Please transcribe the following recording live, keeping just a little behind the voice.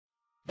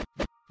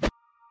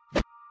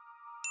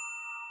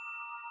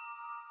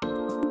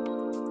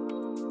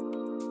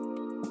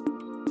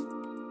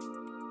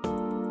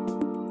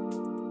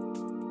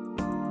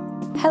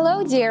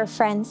Hello, dear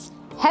friends.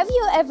 Have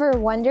you ever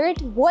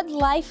wondered what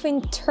life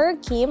in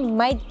Turkey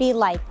might be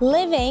like,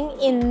 living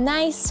in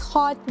nice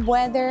hot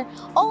weather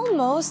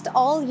almost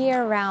all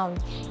year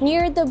round,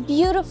 near the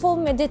beautiful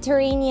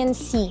Mediterranean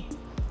Sea?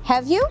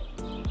 Have you?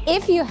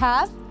 If you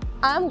have,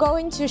 I'm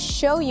going to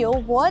show you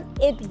what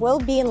it will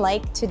be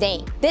like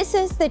today. This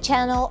is the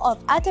channel of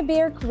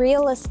Ataberk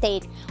Real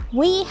Estate.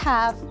 We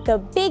have the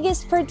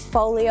biggest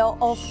portfolio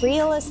of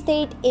real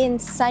estate in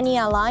sunny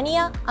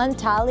Alanya,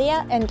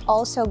 Antalya, and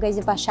also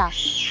Gazipaşa.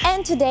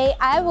 And today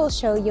I will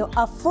show you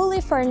a fully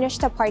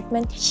furnished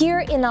apartment here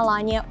in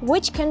Alanya,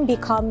 which can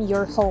become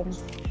your home.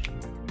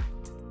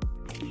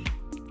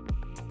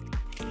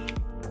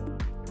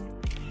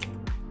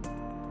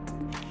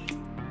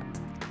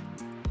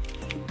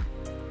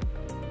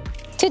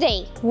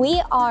 Today,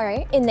 we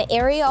are in the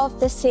area of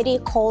the city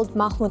called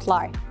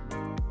Mahmutlar.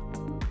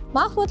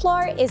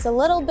 Mahmutlar is a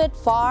little bit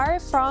far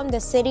from the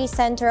city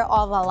center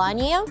of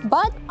Alanya,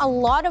 but a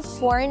lot of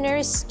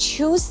foreigners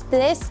choose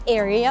this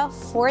area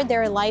for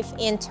their life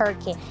in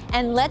Turkey.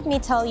 And let me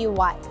tell you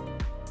why.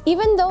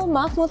 Even though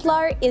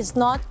Mahmutlar is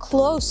not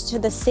close to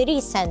the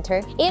city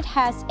center, it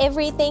has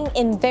everything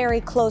in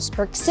very close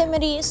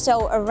proximity.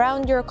 So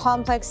around your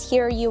complex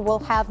here, you will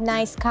have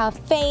nice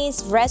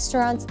cafes,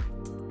 restaurants.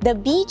 The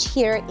beach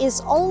here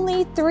is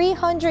only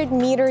 300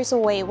 meters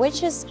away,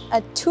 which is a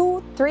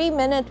 2-3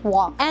 minute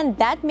walk, and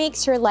that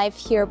makes your life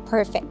here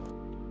perfect.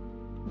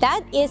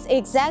 That is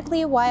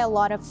exactly why a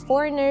lot of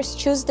foreigners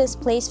choose this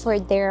place for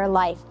their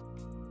life.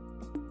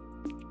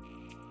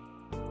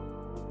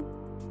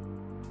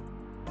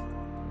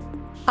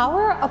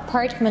 Our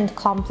apartment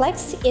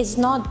complex is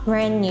not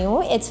brand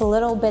new, it's a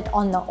little bit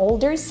on the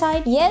older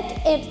side,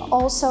 yet it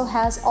also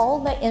has all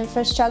the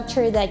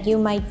infrastructure that you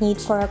might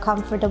need for a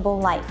comfortable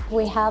life.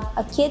 We have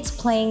a kids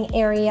playing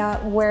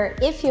area where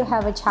if you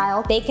have a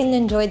child, they can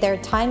enjoy their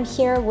time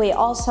here. We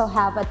also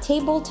have a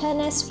table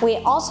tennis. We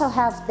also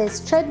have this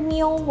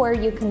treadmill where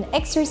you can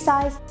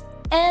exercise.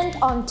 And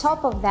on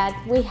top of that,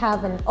 we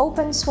have an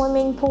open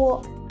swimming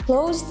pool,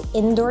 closed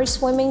indoor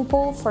swimming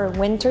pool for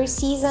winter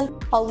season,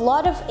 a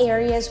lot of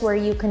areas where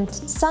you can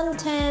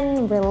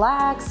suntan,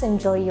 relax,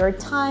 enjoy your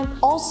time,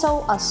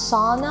 also a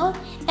sauna,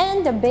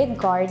 and a big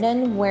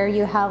garden where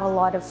you have a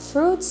lot of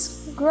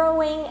fruits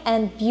growing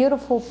and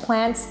beautiful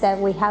plants that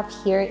we have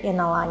here in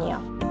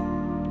Alanya.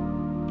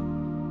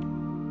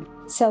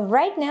 So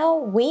right now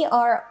we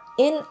are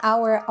in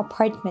our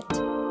apartment.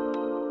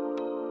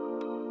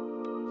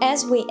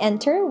 As we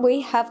enter,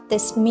 we have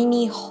this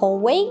mini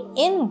hallway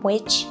in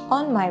which,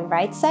 on my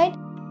right side,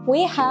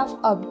 we have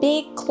a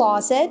big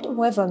closet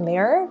with a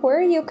mirror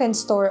where you can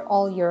store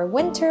all your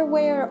winter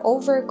wear,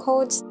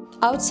 overcoats,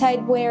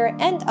 outside wear,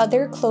 and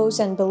other clothes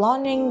and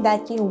belongings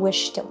that you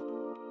wish to.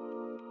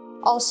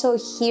 Also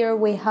here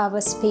we have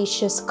a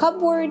spacious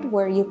cupboard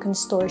where you can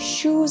store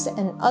shoes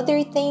and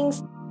other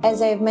things.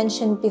 As I've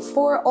mentioned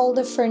before, all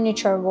the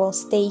furniture will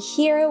stay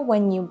here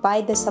when you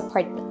buy this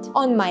apartment.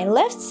 On my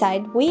left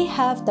side, we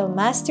have the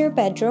master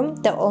bedroom,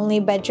 the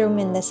only bedroom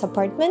in this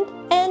apartment,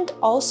 and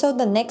also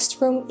the next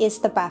room is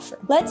the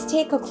bathroom. Let's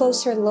take a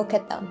closer look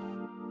at them.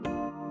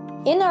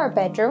 In our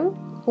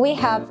bedroom, we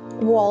have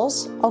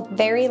walls of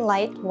very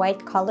light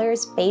white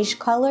colors, beige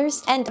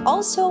colors, and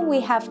also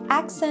we have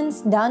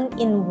accents done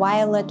in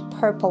violet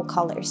purple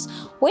colors,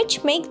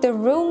 which make the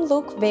room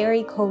look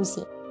very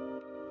cozy.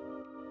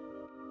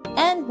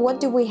 And what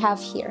do we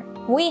have here?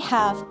 We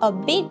have a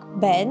big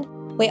bed.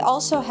 We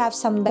also have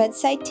some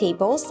bedside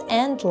tables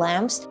and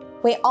lamps.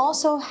 We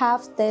also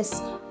have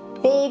this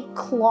big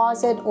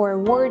closet or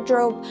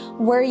wardrobe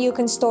where you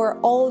can store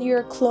all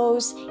your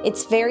clothes.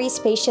 It's very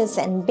spacious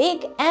and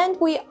big. And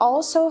we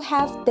also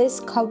have this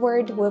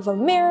cupboard with a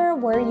mirror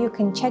where you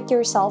can check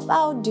yourself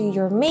out, do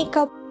your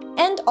makeup.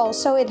 And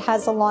also it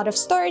has a lot of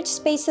storage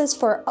spaces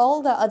for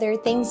all the other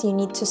things you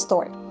need to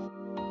store.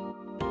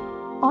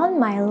 On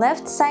my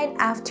left side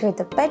after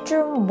the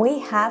bedroom, we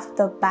have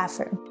the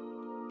bathroom.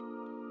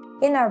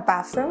 In our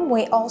bathroom,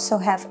 we also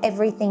have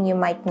everything you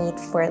might need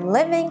for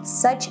living,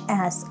 such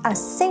as a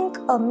sink,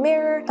 a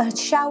mirror, a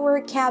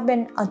shower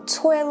cabin, a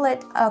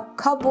toilet, a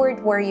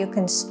cupboard where you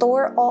can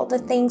store all the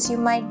things you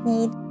might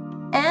need,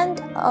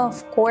 and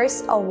of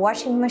course, a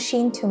washing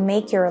machine to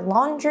make your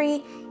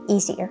laundry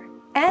easier.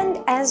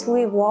 And as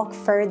we walk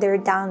further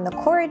down the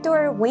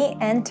corridor, we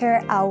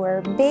enter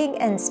our big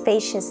and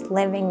spacious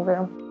living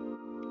room.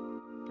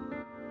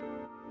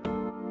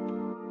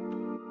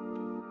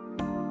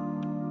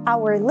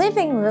 Our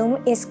living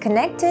room is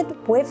connected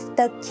with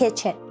the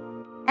kitchen.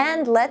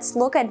 And let's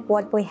look at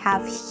what we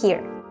have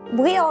here.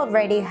 We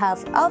already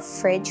have a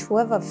fridge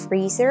with a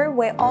freezer.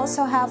 We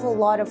also have a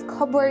lot of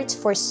cupboards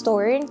for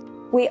storing.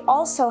 We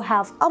also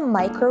have a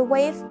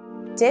microwave,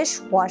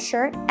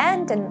 dishwasher,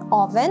 and an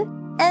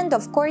oven, and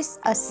of course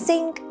a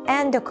sink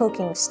and a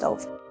cooking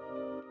stove.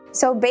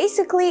 So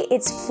basically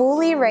it's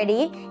fully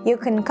ready. You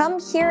can come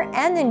here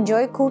and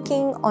enjoy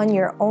cooking on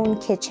your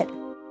own kitchen.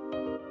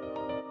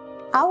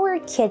 Our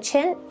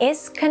kitchen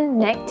is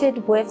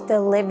connected with the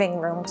living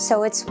room,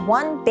 so it's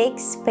one big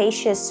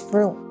spacious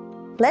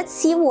room. Let's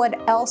see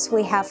what else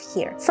we have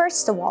here.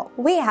 First of all,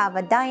 we have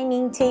a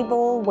dining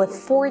table with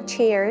 4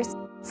 chairs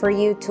for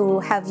you to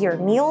have your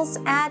meals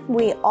at.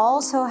 We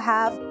also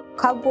have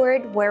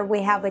cupboard where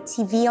we have a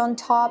TV on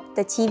top.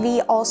 The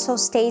TV also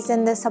stays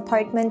in this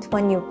apartment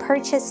when you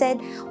purchase it.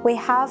 We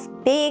have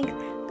big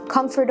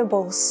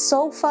comfortable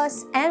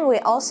sofas, and we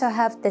also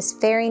have this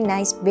very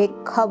nice big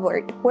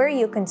cupboard where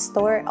you can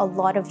store a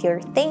lot of your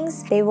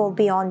things. They will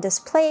be on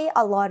display,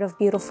 a lot of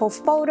beautiful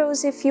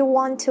photos if you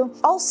want to.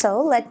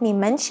 Also, let me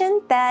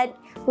mention that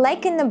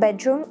like in the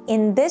bedroom,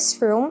 in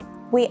this room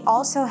we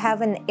also have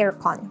an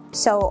aircon.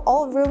 So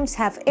all rooms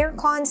have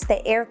aircons.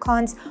 The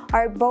aircons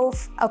are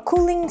both a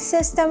cooling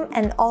system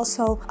and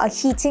also a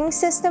heating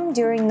system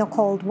during the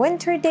cold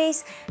winter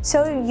days.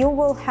 So you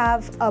will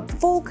have a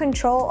full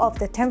control of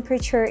the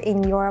temperature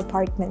in your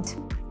apartment.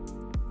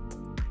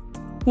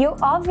 You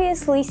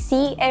obviously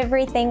see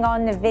everything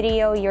on the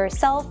video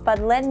yourself, but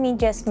let me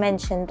just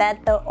mention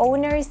that the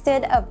owners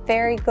did a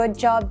very good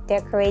job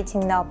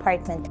decorating the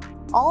apartment.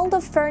 All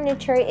the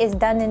furniture is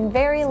done in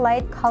very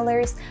light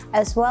colors,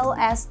 as well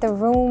as the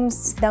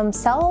rooms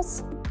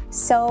themselves,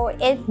 so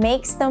it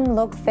makes them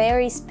look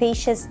very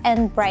spacious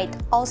and bright.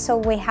 Also,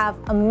 we have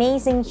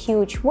amazing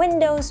huge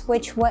windows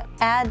which will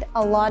add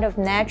a lot of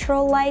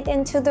natural light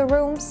into the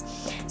rooms,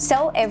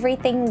 so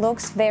everything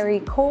looks very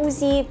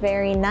cozy,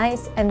 very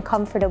nice and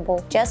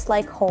comfortable, just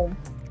like home.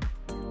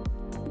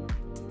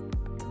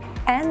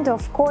 And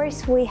of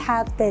course, we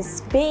have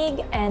this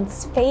big and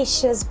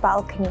spacious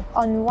balcony.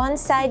 On one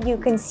side, you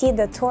can see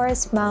the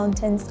Taurus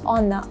Mountains.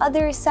 On the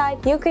other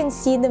side, you can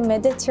see the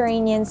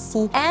Mediterranean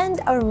Sea. And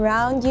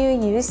around you,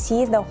 you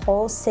see the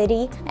whole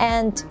city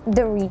and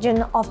the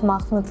region of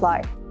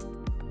Mahmutlar.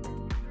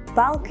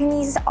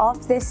 Balconies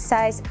of this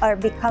size are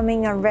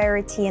becoming a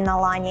rarity in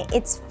Alanya.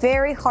 It's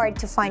very hard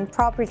to find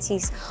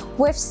properties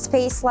with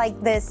space like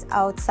this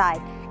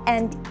outside.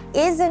 And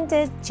isn't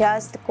it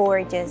just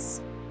gorgeous?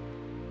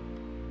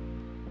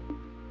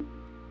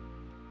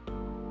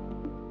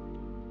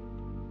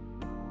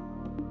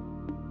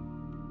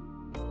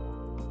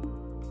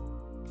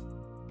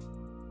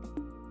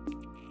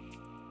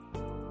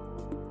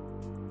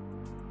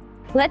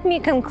 Let me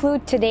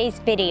conclude today's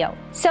video.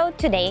 So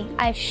today,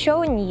 I've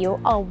shown you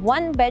a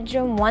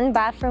 1-bedroom,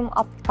 1-bathroom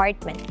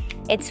apartment.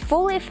 It's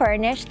fully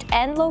furnished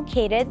and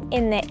located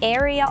in the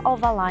area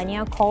of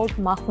Alanya called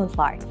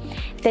MAHMUTLAR.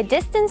 The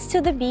distance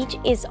to the beach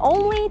is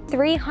only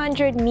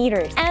 300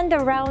 meters, and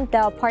around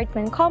the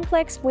apartment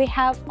complex, we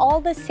have all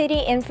the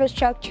city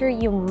infrastructure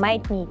you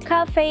might need: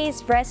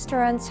 cafes,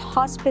 restaurants,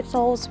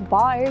 hospitals,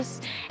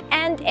 bars,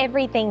 and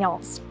everything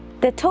else.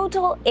 The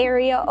total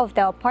area of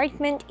the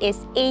apartment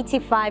is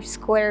 85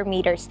 square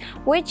meters,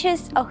 which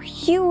is a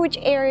huge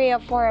area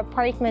for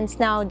apartments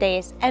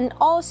nowadays. And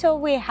also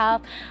we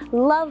have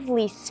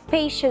lovely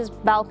spacious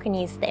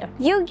balconies there.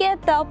 You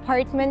get the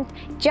apartment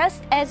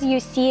just as you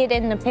see it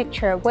in the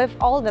picture, with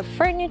all the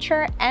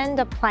furniture and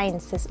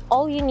appliances.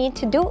 All you need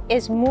to do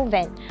is move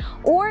in.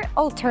 Or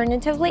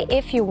alternatively,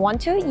 if you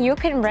want to, you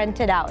can rent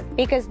it out,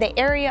 because the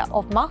area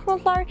of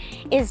Mahmutlar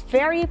is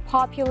very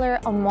popular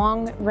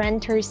among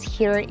renters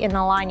here in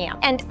Alanya.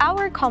 And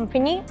our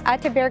company,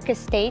 Ataberk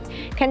Estate,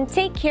 can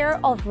take care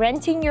of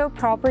renting your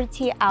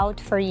property out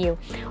for you.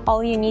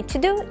 All you need to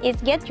do is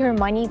get your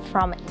money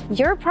from it.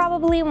 You're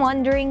probably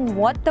wondering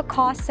what the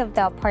cost of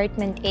the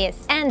apartment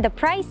is. And the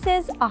price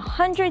is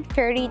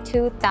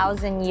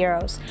 132,000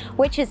 euros,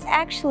 which is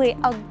actually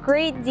a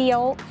great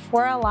deal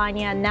for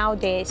Alanya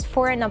nowadays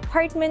for an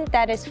apartment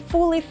that is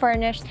fully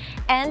furnished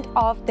and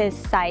of this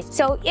size.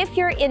 So if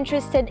you're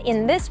interested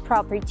in this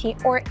property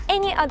or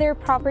any other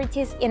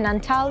properties in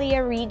Antalya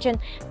region,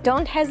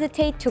 don't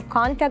hesitate to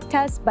contact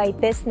us by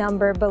this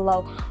number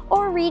below,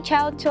 or reach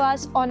out to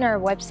us on our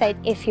website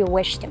if you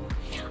wish to.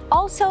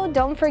 Also,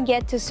 don't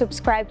forget to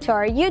subscribe to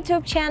our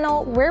YouTube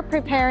channel. We're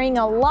preparing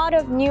a lot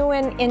of new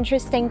and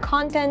interesting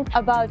content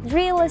about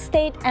real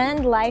estate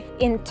and life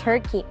in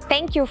Turkey.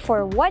 Thank you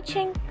for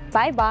watching.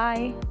 Bye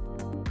bye.